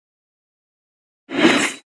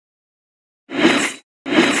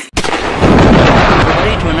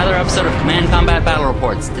episode of Command Combat Battle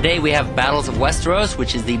Reports. Today we have Battles of Westeros,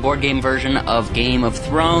 which is the board game version of Game of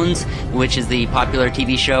Thrones, which is the popular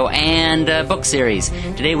TV show and book series.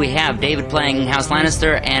 Today we have David playing House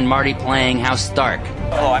Lannister and Marty playing House Stark.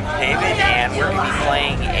 Hello, I'm David, and we're going to be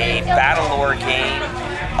playing a battle lore game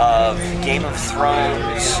of Game of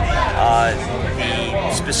Thrones.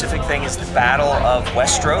 The specific thing is the Battle of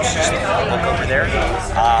Westeros. Just look over there.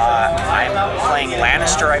 I'm playing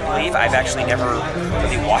Lannister, I believe. I've actually never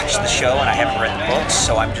really watched the show, and I haven't read the books,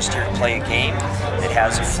 so I'm just here to play a game that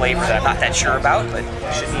has a flavor that I'm not that sure about, but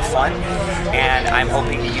it should be fun. And I'm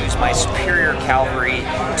hoping to use my superior cavalry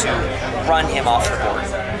to run him off the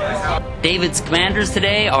board. David's commanders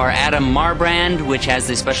today are Adam Marbrand, which has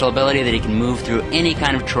the special ability that he can move through any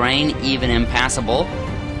kind of terrain, even impassable.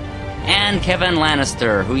 And Kevin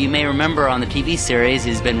Lannister, who you may remember on the TV series.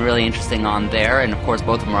 He's been really interesting on there, and of course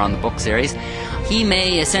both of them are on the book series. He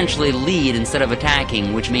may essentially lead instead of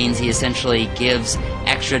attacking, which means he essentially gives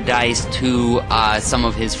extra dice to some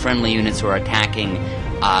of his friendly units who are attacking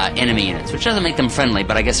enemy units, which doesn't make them friendly,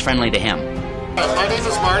 but I guess friendly to him. My name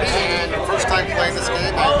is Marty, and first time playing this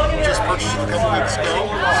game. I just purchased it a couple weeks ago.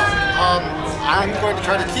 I'm going to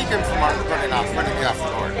try to keep him from running me off the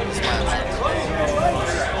board. That's my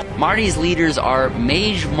objective. Marty's leaders are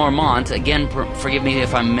Mage Mormont. Again, forgive me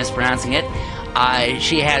if I'm mispronouncing it.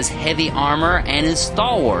 She has heavy armor and is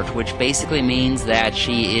stalwart, which basically means that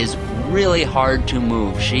she is really hard to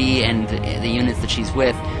move. She and the units that she's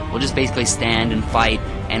with will just basically stand and fight,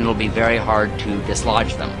 and it'll be very hard to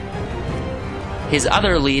dislodge them. His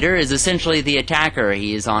other leader is essentially the attacker.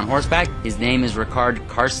 He is on horseback. His name is Rickard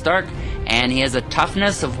Karstark, and he has a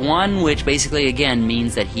toughness of 1, which basically, again,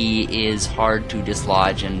 means that he is hard to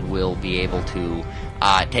dislodge and will be able to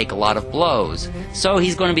take a lot of blows. So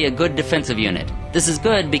he's going to be a good defensive unit. This is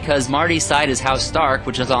good because Marty's side is House Stark,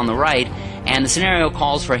 which is on the right, and the scenario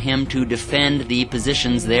calls for him to defend the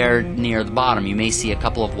positions there near the bottom. You may see a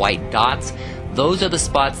couple of white dots. Those are the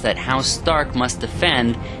spots that House Stark must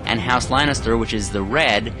defend, and House Lannister, which is the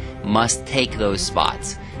red, must take those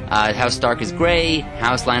spots. House Stark is gray,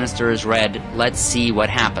 House Lannister is red. Let's see what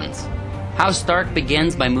happens. House Stark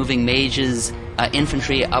begins by moving mages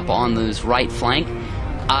infantry up on this right flank.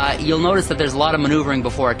 You'll notice that there's a lot of maneuvering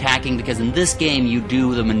before attacking, because in this game you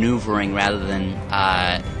do the maneuvering rather than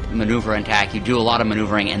maneuver and attack. You do a lot of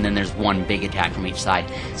maneuvering, and then there's one big attack from each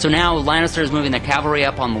side. So now Lannister is moving their cavalry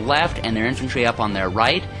up on the left and their infantry up on their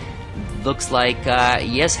right. Looks like,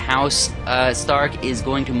 yes, House Stark is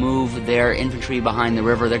going to move their infantry behind the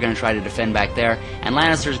river. They're going to try to defend back there. And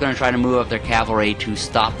Lannister is going to try to move up their cavalry to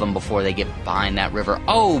stop them before they get behind that river.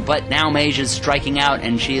 Oh, but now Mage is striking out,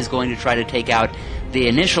 and she is going to try to take out the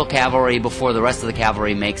initial cavalry before the rest of the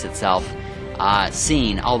cavalry makes itself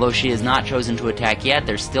seen. Although she has not chosen to attack yet,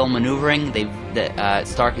 they're still maneuvering.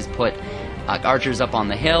 Stark has put archers up on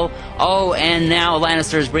the hill. Oh, and now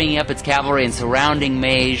Lannister is bringing up its cavalry and surrounding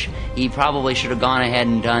Mage. He probably should have gone ahead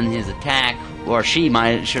and done his attack, or she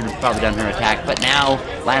should have probably done her attack, but now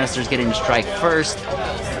Lannister's getting to strike first.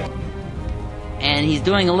 And he's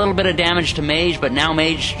doing a little bit of damage to Mage, but now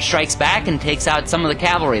Mage strikes back and takes out some of the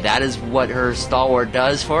cavalry. That is what her stalwart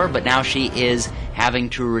does for her, but now she is having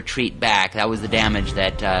to retreat back. That was the damage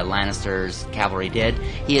that Lannister's cavalry did.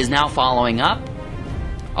 He is now following up.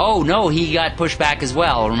 Oh no, he got pushed back as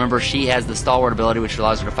well. Remember, she has the stalwart ability, which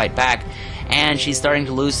allows her to fight back, and she's starting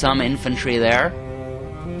to lose some infantry there.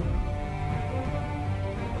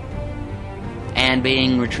 And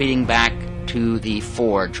retreating back to the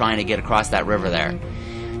ford, trying to get across that river there.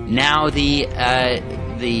 Now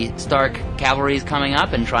the Stark cavalry is coming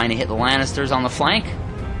up and trying to hit the Lannisters on the flank.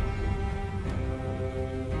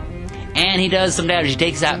 And he does some damage. He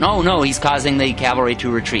takes out... No, he's causing the cavalry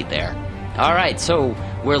to retreat there. Alright, so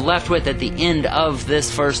we're left with, at the end of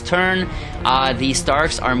this first turn, the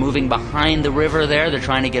Starks are moving behind the river there. They're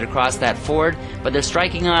trying to get across that ford, but they're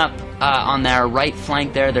striking up on their right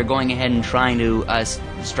flank there. They're going ahead and trying to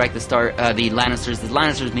strike the Lannisters. The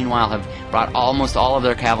Lannisters, meanwhile, have brought almost all of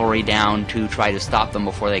their cavalry down to try to stop them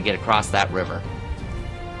before they get across that river.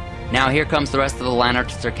 Now here comes the rest of the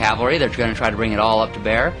Lannister cavalry. They're going to try to bring it all up to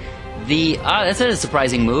bear. That's a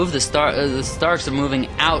surprising move. The Starks are moving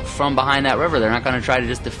out from behind that river. They're not going to try to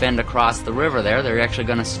just defend across the river there. They're actually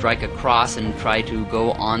going to strike across and try to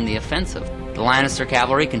go on the offensive. The Lannister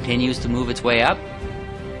cavalry continues to move its way up.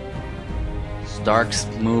 Starks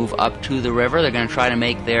move up to the river. They're going to try to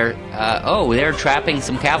make their... they're trapping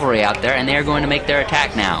some cavalry out there, and they're going to make their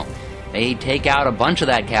attack now. They take out a bunch of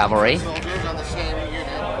that cavalry.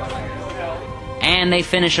 And they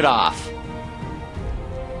finish it off.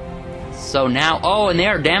 So now, and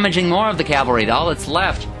they're damaging more of the cavalry. All that's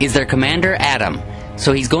left is their commander, Adam.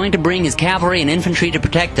 So he's going to bring his cavalry and infantry to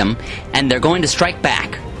protect them, and they're going to strike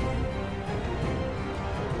back.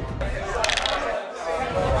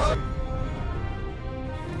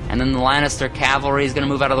 And then the Lannister cavalry is going to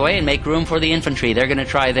move out of the way and make room for the infantry. They're going to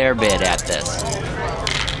try their bid at this.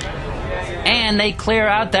 And they clear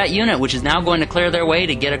out that unit, which is now going to clear their way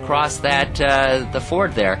to get across that the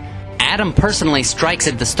ford there. Adam personally strikes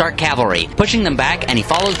at the Stark cavalry, pushing them back, and he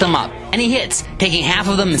follows them up. And he hits, taking half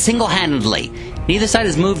of them single-handedly. Neither side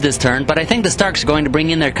has moved this turn, but I think the Starks are going to bring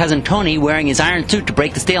in their cousin Tony wearing his iron suit to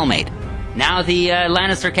break the stalemate. Now the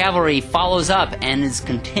Lannister cavalry follows up and is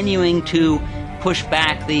continuing to push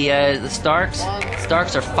back the Starks.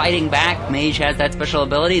 Starks are fighting back. Mage has that special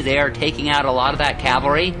ability. They are taking out a lot of that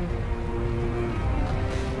cavalry.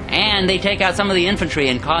 And they take out some of the infantry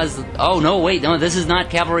and cause... Oh, no, wait, no, this is not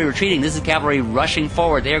cavalry retreating. This is cavalry rushing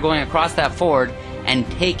forward. They are going across that ford and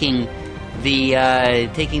taking the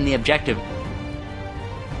objective.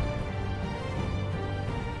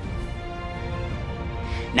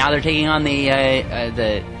 Now they're taking on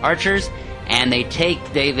the archers, and they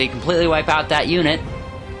completely wipe out that unit.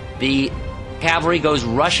 The cavalry goes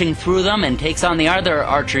rushing through them and takes on the other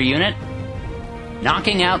archer unit,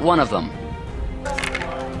 knocking out one of them.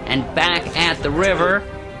 And back at the river,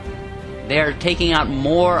 they're taking out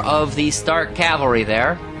more of the Stark cavalry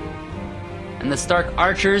there. And the Stark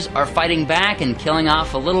archers are fighting back and killing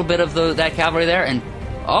off a little bit of that cavalry there. And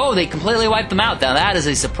oh, they completely wiped them out. Now that is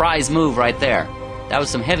a surprise move right there. That was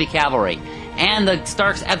some heavy cavalry. And the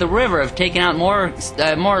Starks at the river have taken out more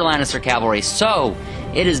Lannister cavalry. So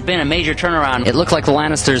it has been a major turnaround. It looked like the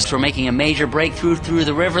Lannisters were making a major breakthrough through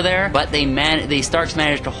the river there, but the Starks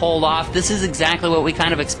managed to hold off. This is exactly what we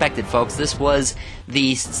kind of expected, folks. This was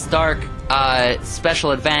the Stark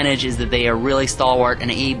special advantage, is that they are really stalwart,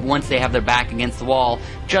 and once they have their back against the wall,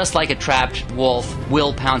 just like a trapped wolf,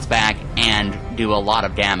 will pounce back and do a lot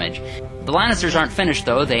of damage. The Lannisters aren't finished,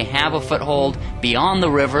 though. They have a foothold beyond the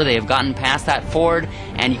river. They have gotten past that ford,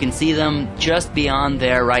 and you can see them just beyond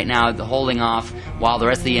there right now, holding off, while the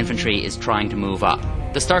rest of the infantry is trying to move up.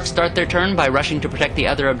 The Starks start their turn by rushing to protect the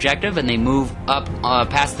other objective, and they move up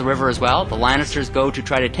past the river as well. The Lannisters go to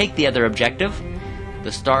try to take the other objective.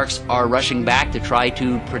 The Starks are rushing back to try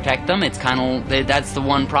to protect them. It's kind of, that's the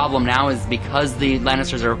one problem now, is because the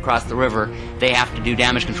Lannisters are across the river, they have to do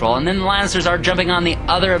damage control. And then the Lannisters are jumping on the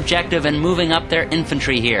other objective and moving up their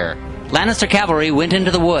infantry here. Lannister cavalry went into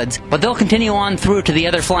the woods, but they'll continue on through to the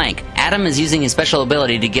other flank. Adam is using his special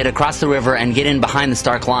ability to get across the river and get in behind the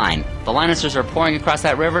Stark line. The Lannisters are pouring across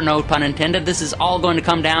that river, no pun intended. This is all going to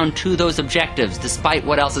come down to those objectives, despite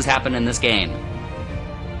what else has happened in this game.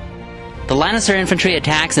 The Lannister infantry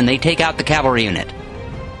attacks, and they take out the cavalry unit.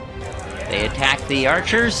 They attack the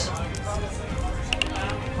archers,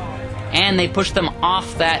 and they push them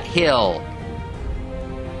off that hill.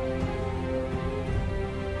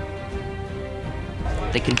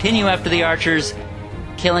 They continue after the archers,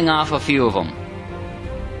 killing off a few of them.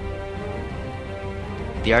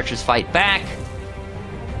 The archers fight back.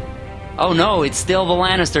 Oh no, it's still the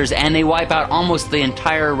Lannisters, and they wipe out almost the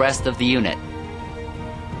entire rest of the unit.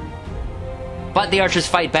 But the archers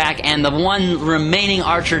fight back, and the one remaining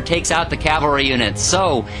archer takes out the cavalry unit.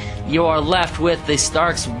 So you are left with the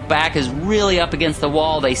Starks' back is really up against the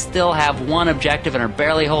wall. They still have one objective and are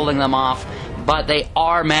barely holding them off, but they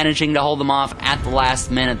are managing to hold them off at the last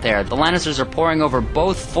minute there. The Lannisters are pouring over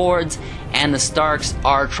both fords, and the Starks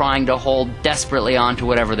are trying to hold desperately on to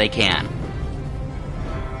whatever they can.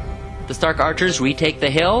 The Stark archers retake the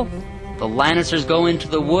hill. The Lannisters go into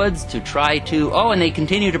the woods to try to... Oh, and they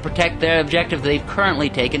continue to protect their objective they've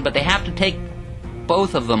currently taken, but they have to take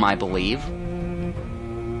both of them, I believe.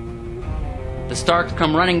 The Starks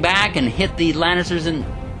come running back and hit the Lannisters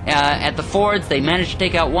at the fords. They manage to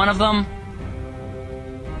take out one of them.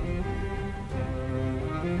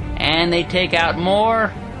 And they take out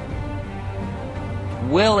more.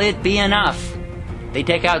 Will it be enough? They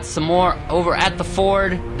take out some more over at the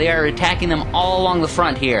ford. They are attacking them all along the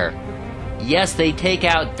front here. Yes, they take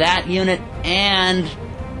out that unit, and...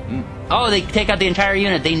 Oh, they take out the entire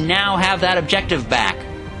unit. They now have that objective back.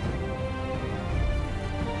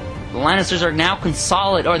 The Lannisters are now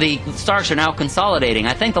or the Starks are now consolidating.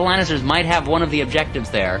 I think the Lannisters might have one of the objectives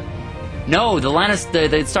there. No,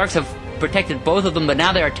 the Starks have protected both of them, but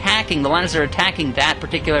now they're attacking. The Lannisters are attacking that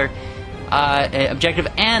particular objective,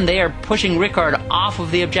 and they are pushing Rickard off of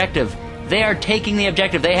the objective. They are taking the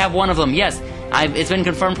objective. They have one of them. Yes. It's been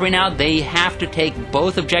confirmed for me now, they have to take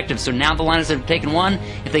both objectives. So now the Lannisters have taken one.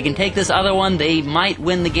 If they can take this other one, they might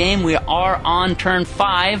win the game. We are on turn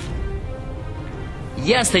 5.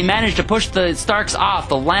 Yes, they managed to push the Starks off.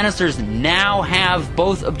 The Lannisters now have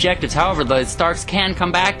both objectives. However, the Starks can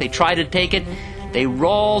come back. They try to take it. They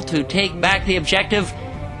roll to take back the objective.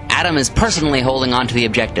 Adam is personally holding on to the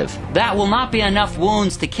objective. That will not be enough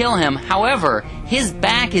wounds to kill him. However, his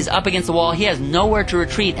back is up against the wall. He has nowhere to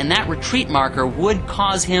retreat, and that retreat marker would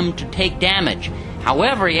cause him to take damage.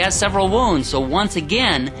 However, he has several wounds, so once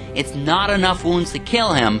again, it's not enough wounds to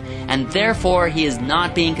kill him, and therefore he is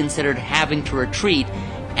not being considered having to retreat,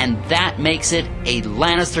 and that makes it a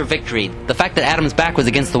Lannister victory. The fact that Adam's back was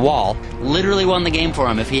against the wall literally won the game for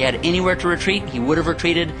him. If he had anywhere to retreat, he would have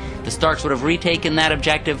retreated. The Starks would have retaken that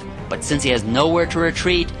objective, but since he has nowhere to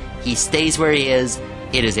retreat, he stays where he is.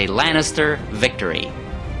 It is a Lannister victory.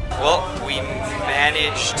 Well, we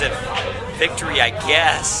managed a victory, I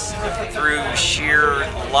guess, through sheer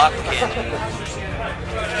luck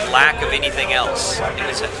and lack of anything else. It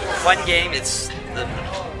was a fun game. It's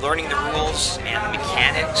learning the rules and the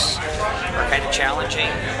mechanics are kind of challenging,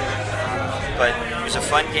 but it was a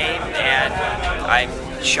fun game, and I'm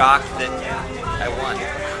shocked that I won.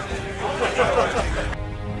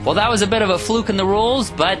 Well, that was a bit of a fluke in the rules,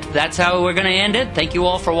 but that's how we're going to end it. Thank you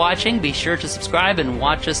all for watching. Be sure to subscribe and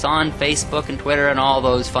watch us on Facebook and Twitter and all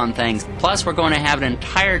those fun things. Plus, we're going to have an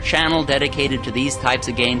entire channel dedicated to these types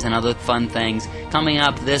of games and other fun things coming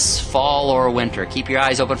up this fall or winter. Keep your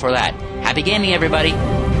eyes open for that. Happy gaming, everybody!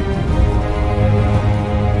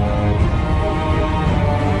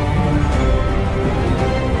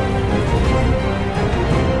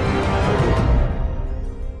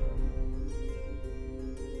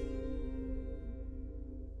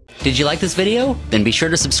 Did you like this video? Then be sure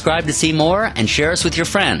to subscribe to see more and share us with your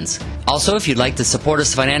friends. Also, if you'd like to support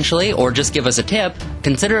us financially or just give us a tip,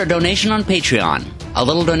 consider a donation on Patreon. A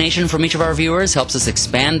little donation from each of our viewers helps us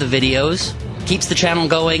expand the videos, keeps the channel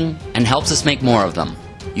going, and helps us make more of them.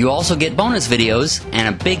 You also get bonus videos and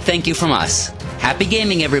a big thank you from us. Happy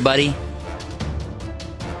gaming, everybody!